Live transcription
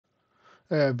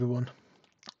Hey everyone,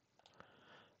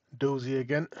 Dozy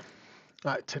again.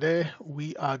 Right, today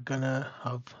we are gonna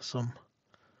have some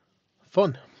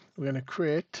fun. We're gonna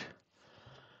create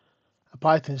a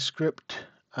Python script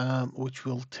which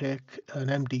will take an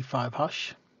MD5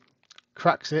 hash,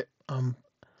 cracks it, and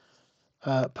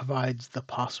provides the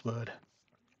password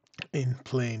in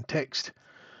plain text.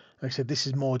 Like I said, this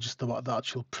is more just about the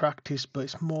actual practice, but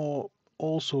it's more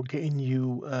also getting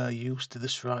you used to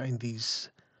this writing these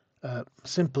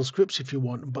simple scripts if you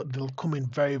want, but they'll come in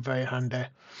very handy.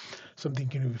 Something you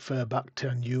can refer back to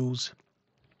and use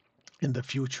in the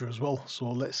future as well. So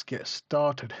let's get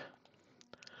started.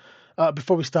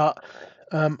 Before we start,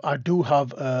 I do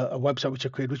have a website which I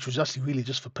created, which was actually really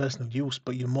just for personal use,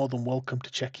 but you're more than welcome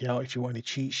to check it out if you want any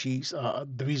cheat sheets.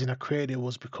 The reason I created it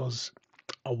was because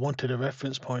I wanted a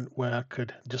reference point where I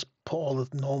could just put all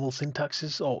the normal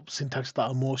syntaxes or syntax that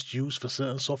are most used for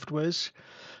certain softwares,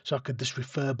 so I could just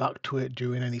refer back to it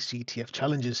during any CTF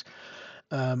challenges.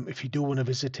 If you do want to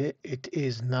visit it, it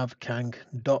is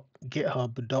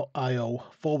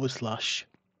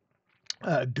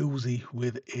navkang.github.io/doozy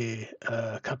with a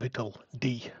capital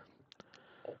D.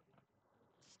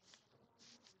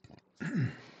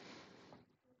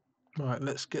 Right,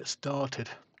 let's get started.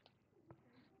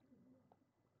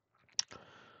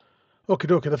 Okay,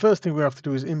 the first thing we have to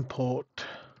do is import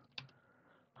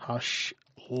hash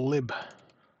lib.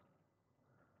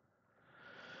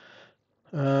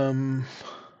 Then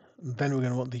we're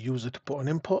going to want the user to put an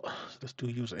input. So let's do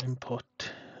user input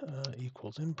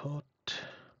equals input.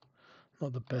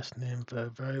 Not the best name for a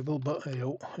variable, but hey,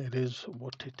 it is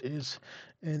what it is.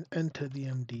 And enter the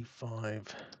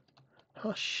MD5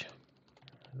 hash.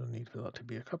 No need for that to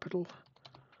be a capital.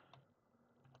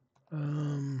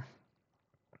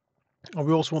 And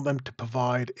we also want them to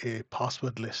provide a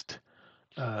password list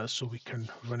so we can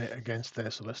run it against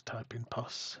there. So let's type in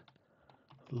pass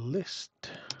list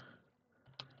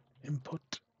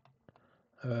input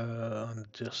and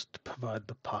just provide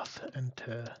the path.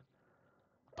 Enter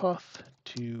path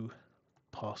to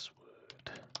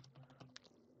password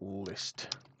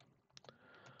list.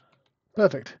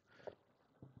 Perfect.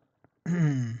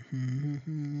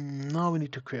 Now we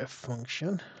need to create a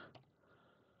function.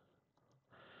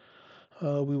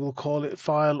 We will call it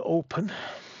file open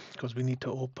because we need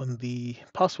to open the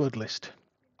password list.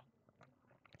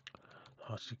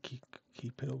 I should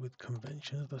keep it up with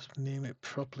conventions. Let's name it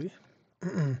properly.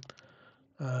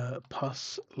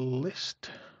 Pass list,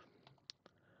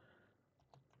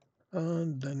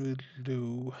 and then we'll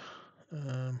do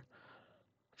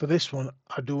for this one.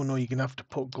 I do know you're gonna have to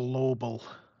put global.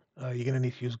 You're gonna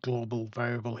need to use global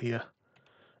variable here.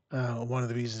 One of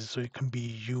the reasons is so it can be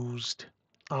used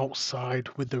outside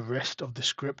with the rest of the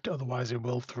script, otherwise it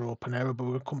will throw up an error, but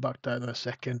we'll come back to that in a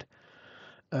second.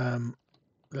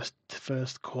 Let's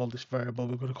first call this variable,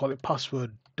 we're going to call it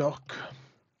password doc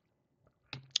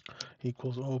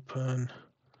equals open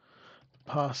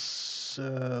pass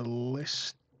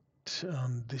list,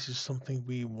 and this is something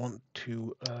we want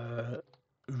to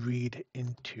read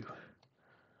into.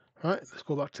 Right, let's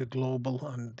go back to global,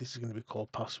 and this is going to be called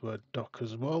password doc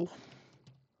as well.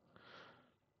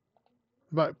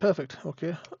 Right, perfect.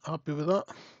 Okay, happy with that.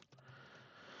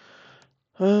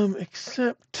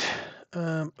 Except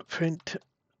print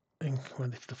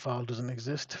when if the file doesn't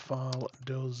exist, file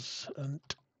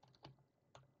doesn't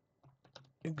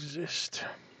exist,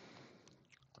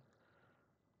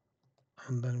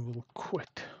 and then we'll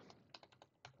quit.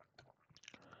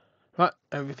 Right,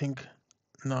 everything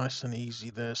nice and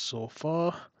easy there so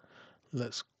far.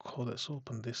 Let's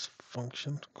open this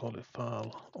function, call it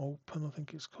file open, I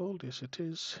think it's called. Yes, it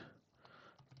is.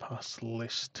 Pass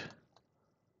list.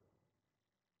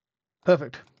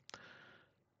 Perfect.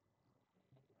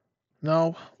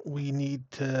 Now we need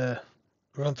to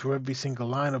run through every single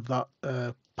line of that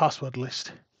password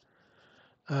list,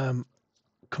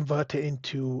 convert it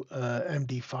into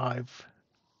MD5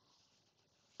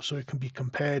 so it can be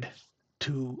compared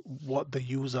to what the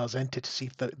user has entered to see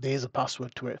if there's a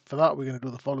password to it. For that, we're going to do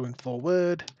the following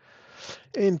forward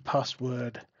in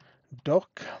password doc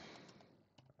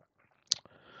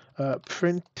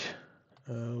print.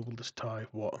 We'll just type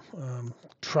what?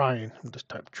 Trying. We'll just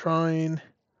type trying.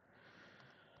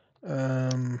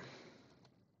 The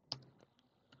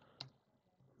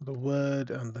word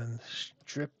and then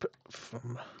strip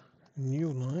from new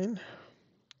line.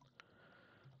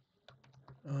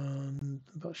 And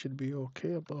that should be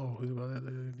okay. Oh, we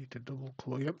need to double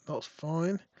close. Yep, that's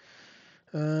fine.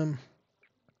 Create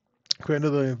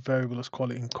another variable. Let's call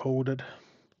it encoded.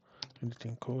 We need to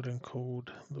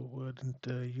encode the word into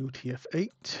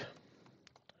UTF-8.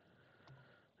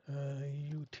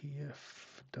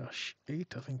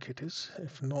 I think it is.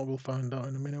 If not, we'll find out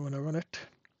in a minute when I run it.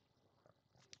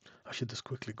 I should just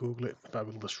quickly Google it. I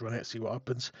will just run it, see what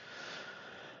happens.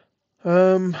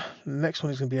 Next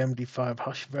one is going to be MD5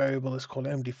 hash variable. Let's call it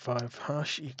MD5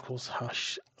 hash equals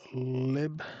hash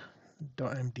lib.md5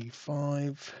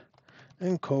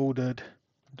 encoded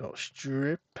dot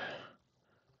strip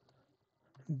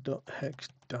dot hex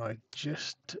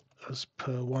digest as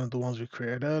per one of the ones we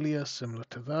created earlier, similar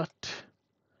to that.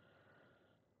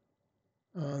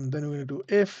 And then we're going to do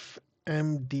if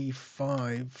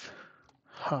MD5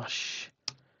 hash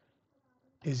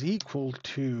is equal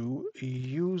to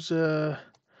user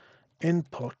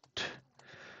input,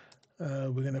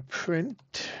 we're going to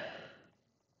print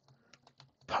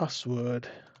password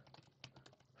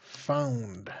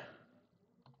found,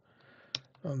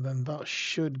 and then that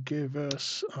should give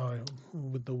us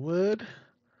with the word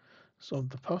of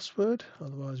the password,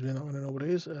 otherwise we're not going to know what it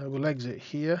is. We'll exit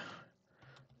here,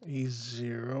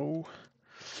 E0,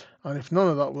 and if none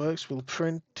of that works, we'll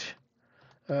print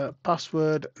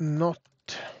password not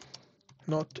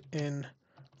in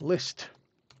list.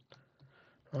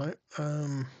 Right,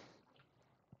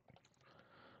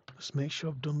 let's make sure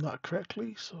I've done that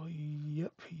correctly. So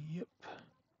yep.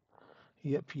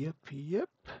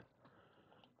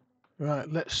 Right,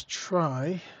 let's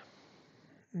try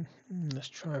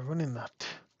running that.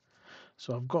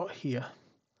 So I've got here,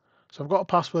 so I've got a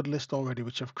password list already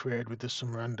which I've created with just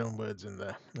some random words in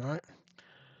there. All right,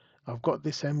 I've got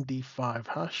this MD5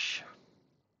 hash,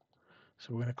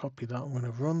 so we're going to copy that. I'm going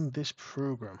to run this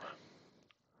program,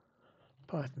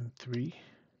 Python 3.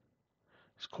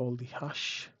 It's called the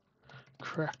hash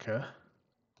cracker.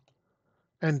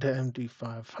 Enter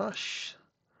MD5 hash.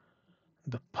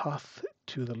 The path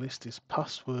to the list is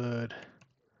password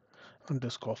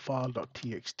underscore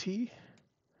file.txt,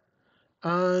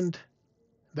 and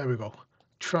there we go.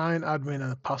 Try an admin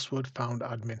and a password found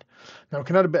admin. Now we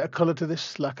can add a bit of color to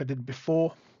this like I did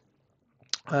before.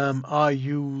 I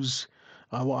use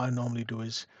what I normally do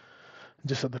is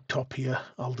just at the top here,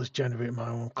 I'll just generate my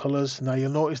own colors. Now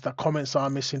you'll notice that comments are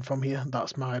missing from here.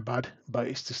 That's my bad, but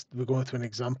it's just we're going through an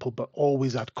example. But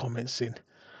always add comments in.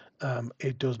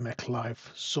 It does make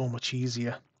life so much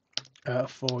easier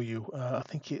for you. I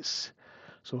think it's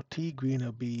so T green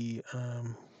will be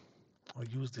I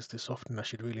use this often. I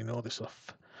should really know this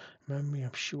off memory.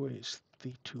 I'm sure it's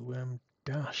the2m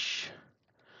dash.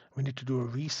 We need to do a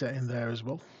reset in there as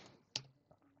well,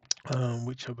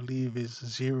 which I believe is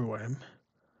 0m,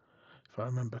 if I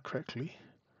remember correctly.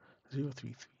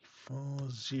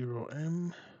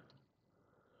 03340m.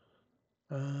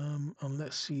 And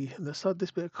let's see, let's add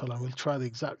this bit of color. We'll try the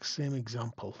exact same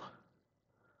example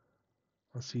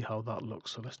and see how that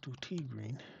looks. So let's do T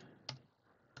green.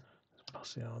 Let's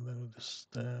pass it on, then we'll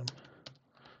just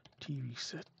T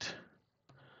reset.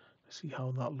 Let's see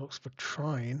how that looks for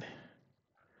trying.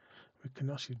 We can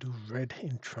actually do red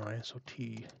in trying. So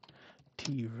T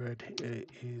red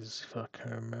is, if I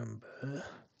can remember,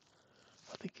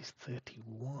 I think it's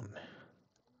 31.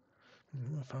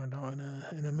 We'll find out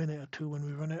in a minute or two when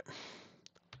we run it.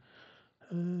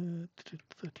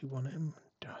 31m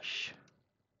dash.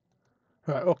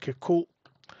 Right, okay, cool.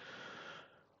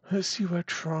 Let's see where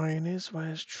trying is.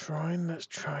 Where's trying? Let's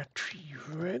try T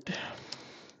red.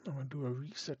 I'm going to do a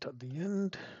reset at the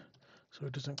end so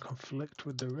it doesn't conflict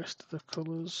with the rest of the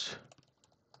colors.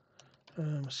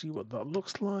 See what that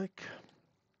looks like.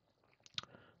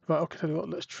 Right, okay, tell you what,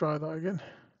 let's try that again.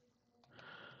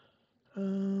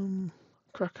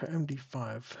 Cracker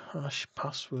MD5 hash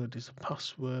password is a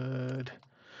password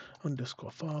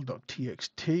underscore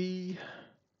file.txt,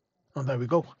 and there we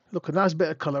go. Look, a nice bit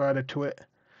of color added to it.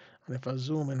 And if I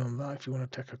zoom in on that, if you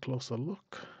want to take a closer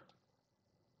look,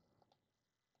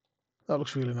 that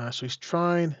looks really nice. So he's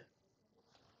trying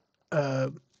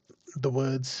the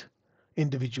words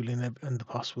individually in the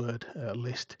password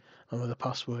list, and when the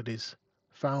password is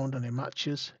found and it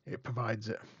matches, it provides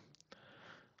it.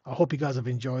 I hope you guys have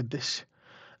enjoyed this.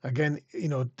 Again, you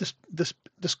know, just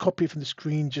copy it from the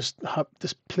screen, just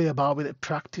play about with it,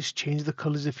 practice, change the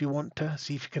colors if you want to,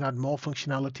 see if you can add more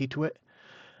functionality to it.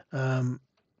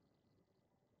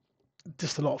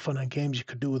 Just a lot of fun and games you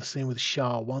could do the same with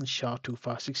SHA-1, SHA-2,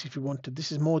 5, 6 if you wanted.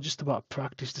 This is more just about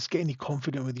practice, just getting you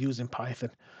confident with using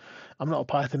Python. I'm not a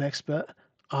Python expert.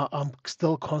 I'm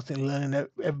still constantly learning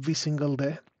every single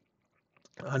day,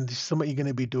 and it's something you're going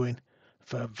to be doing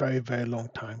for a very, very long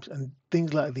times. And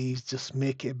things like these just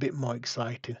make it a bit more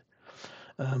exciting.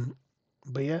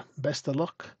 But yeah, best of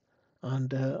luck,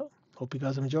 and hope you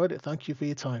guys have enjoyed it. Thank you for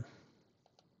your time.